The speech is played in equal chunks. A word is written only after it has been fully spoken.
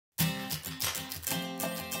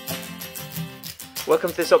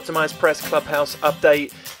Welcome to this OptimizePress Clubhouse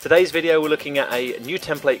update. Today's video we're looking at a new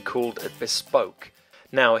template called Bespoke.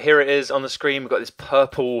 Now here it is on the screen. We've got this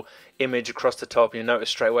purple image across the top, and you notice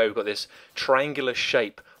straight away we've got this triangular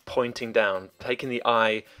shape pointing down, taking the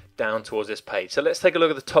eye down towards this page. So let's take a look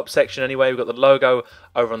at the top section anyway. We've got the logo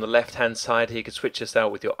over on the left hand side here. You can switch this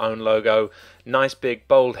out with your own logo. Nice big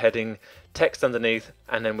bold heading, text underneath,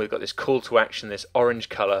 and then we've got this call to action, this orange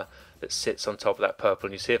color that sits on top of that purple.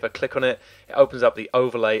 And you see if I click on it, it opens up the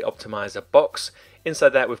overlay optimizer box. Inside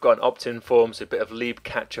that we've got an opt-in form, so a bit of lead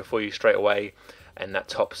catcher for you straight away in that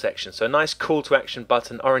top section. So a nice call to action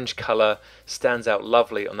button, orange color, stands out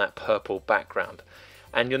lovely on that purple background.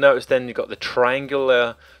 And you'll notice then you've got the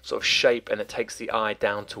triangular sort of shape, and it takes the eye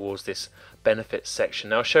down towards this benefits section.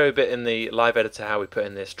 Now I'll show you a bit in the live editor how we put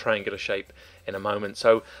in this triangular shape in a moment.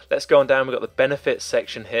 So let's go on down. We've got the benefits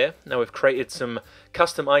section here. Now we've created some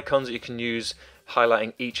custom icons that you can use,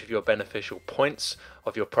 highlighting each of your beneficial points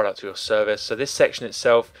of your product or your service. So this section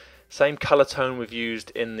itself, same color tone we've used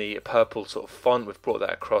in the purple sort of font, we've brought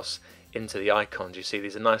that across into the icons. You see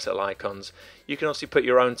these are nice little icons. You can also put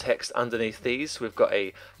your own text underneath these. We've got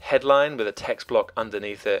a headline with a text block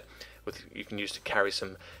underneath it, you can use to carry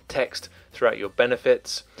some text throughout your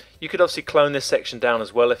benefits. You could obviously clone this section down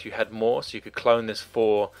as well if you had more, so you could clone this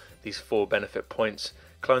for these 4 benefit points,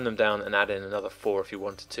 clone them down and add in another 4 if you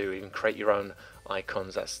wanted to, even create your own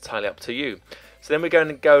icons. That's entirely up to you. So then we're going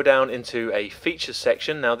to go down into a features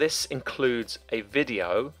section. Now this includes a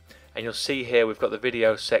video, and you'll see here we've got the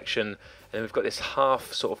video section, and then we've got this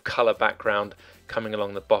half sort of color background coming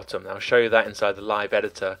along the bottom. Now I'll show you that inside the live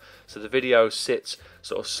editor. So the video sits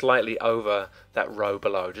sort of slightly over that row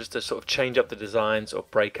below, just to sort of change up the designs or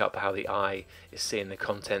break up how the eye is seeing the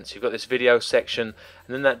content. So you've got this video section,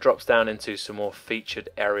 and then that drops down into some more featured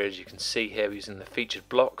areas. You can see here using the featured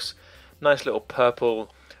blocks, nice little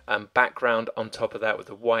purple background on top of that with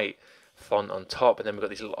the white font on top, and then we've got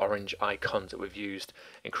these little orange icons that we've used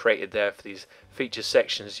and created there for these feature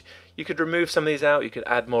sections. You could remove some of these out, you could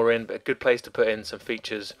add more in, but a good place to put in some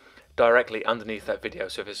features directly underneath that video.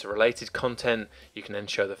 So if it's a related content, you can then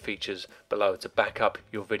show the features below to back up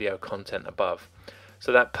your video content above.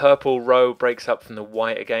 So that purple row breaks up from the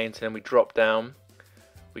white again, so then we drop down,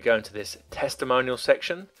 we go into this testimonial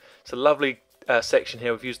section. It's a lovely section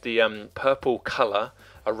here. We've used the purple color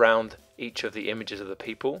around each of the images of the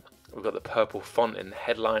people. We've got the purple font in the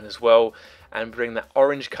headline as well, and bring that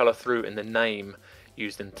orange color through in the name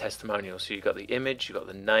used in testimonial. So you've got the image, you've got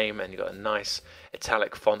the name, and you've got a nice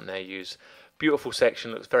italic font there used. Beautiful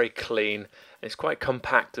section, looks very clean, and it's quite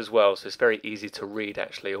compact as well, so it's very easy to read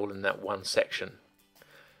actually, all in that one section.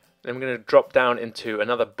 Then we're going to drop down into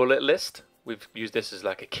another bullet list. We've used this as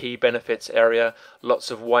like a key benefits area, lots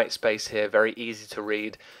of white space here, very easy to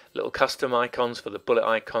read, little custom icons for the bullet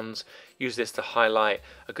icons. Use this to highlight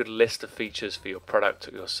a good list of features for your product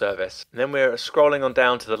or your service. And then we're scrolling on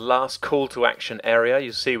down to the last call to action area.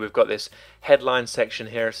 You'll see we've got this headline section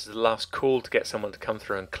here. This is the last call to get someone to come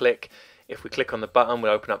through and click. If we click on the button,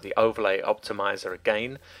 we'll open up the overlay optimizer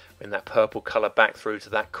again, in that purple color back through to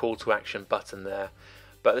that call to action button there.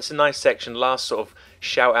 But it's a nice section, last sort of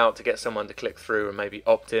shout out to get someone to click through and maybe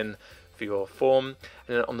opt in for your form.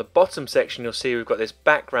 And then on the bottom section you'll see we've got this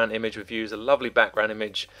background image. We've used a lovely background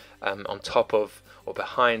image on top of or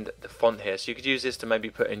behind the font here. So you could use this to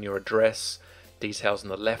maybe put in your address, details on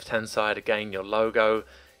the left hand side, again your logo,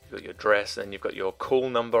 you've got your address, and then you've got your call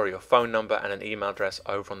number or your phone number and an email address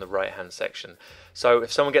over on the right hand section. So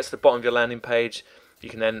if someone gets to the bottom of your landing page, you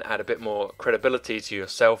can then add a bit more credibility to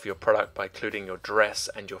yourself, your product, by including your address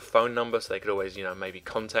and your phone number, so they could always, maybe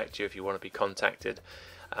contact you if you want to be contacted.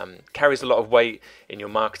 Carries a lot of weight in your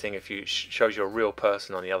marketing if you shows you're a real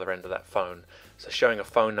person on the other end of that phone. So showing a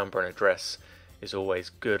phone number and address is always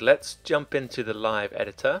good. Let's jump into the live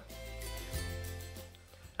editor.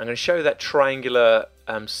 I'm going to show you that triangular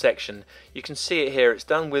section. You can see it here. It's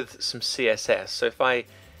done with some CSS. So if I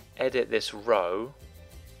edit this row,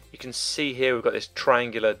 you can see here we've got this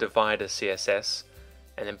triangular divider CSS,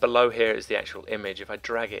 and then below here is the actual image. If I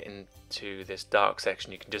drag it into this dark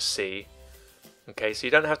section, you can just see. Okay, so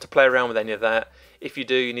you don't have to play around with any of that. If you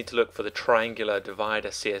do, you need to look for the triangular divider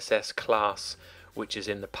CSS class, which is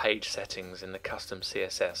in the page settings in the custom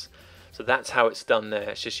CSS. So that's how it's done there.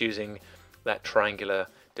 It's just using that triangular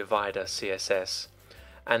divider CSS.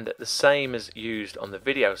 And the same is used on the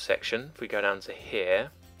video section. If we go down to here,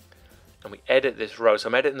 and we edit this row, so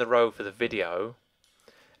I'm editing the row for the video,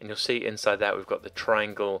 and you'll see inside that we've got the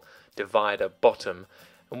triangle divider bottom,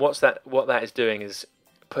 and what that is doing is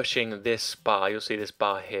pushing this bar. You'll see this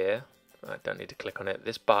bar here, I don't need to click on it,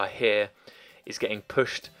 this bar here is getting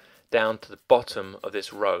pushed down to the bottom of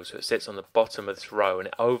this row. So it sits on the bottom of this row and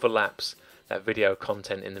it overlaps that video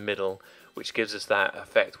content in the middle, which gives us that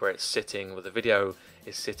effect where it's sitting, where the video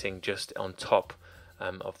is sitting just on top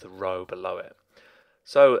of the row below it.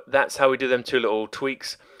 So that's how we do them 2 little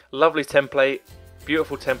tweaks. Lovely template,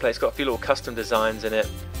 beautiful template. It's got a few little custom designs in it.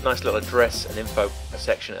 Nice little address and info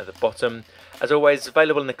section at the bottom. As always, it's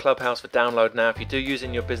available in the Clubhouse for download now. If you do use it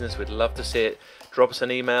in your business, we'd love to see it. Drop us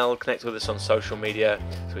an email, connect with us on social media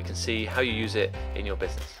so we can see how you use it in your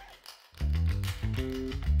business.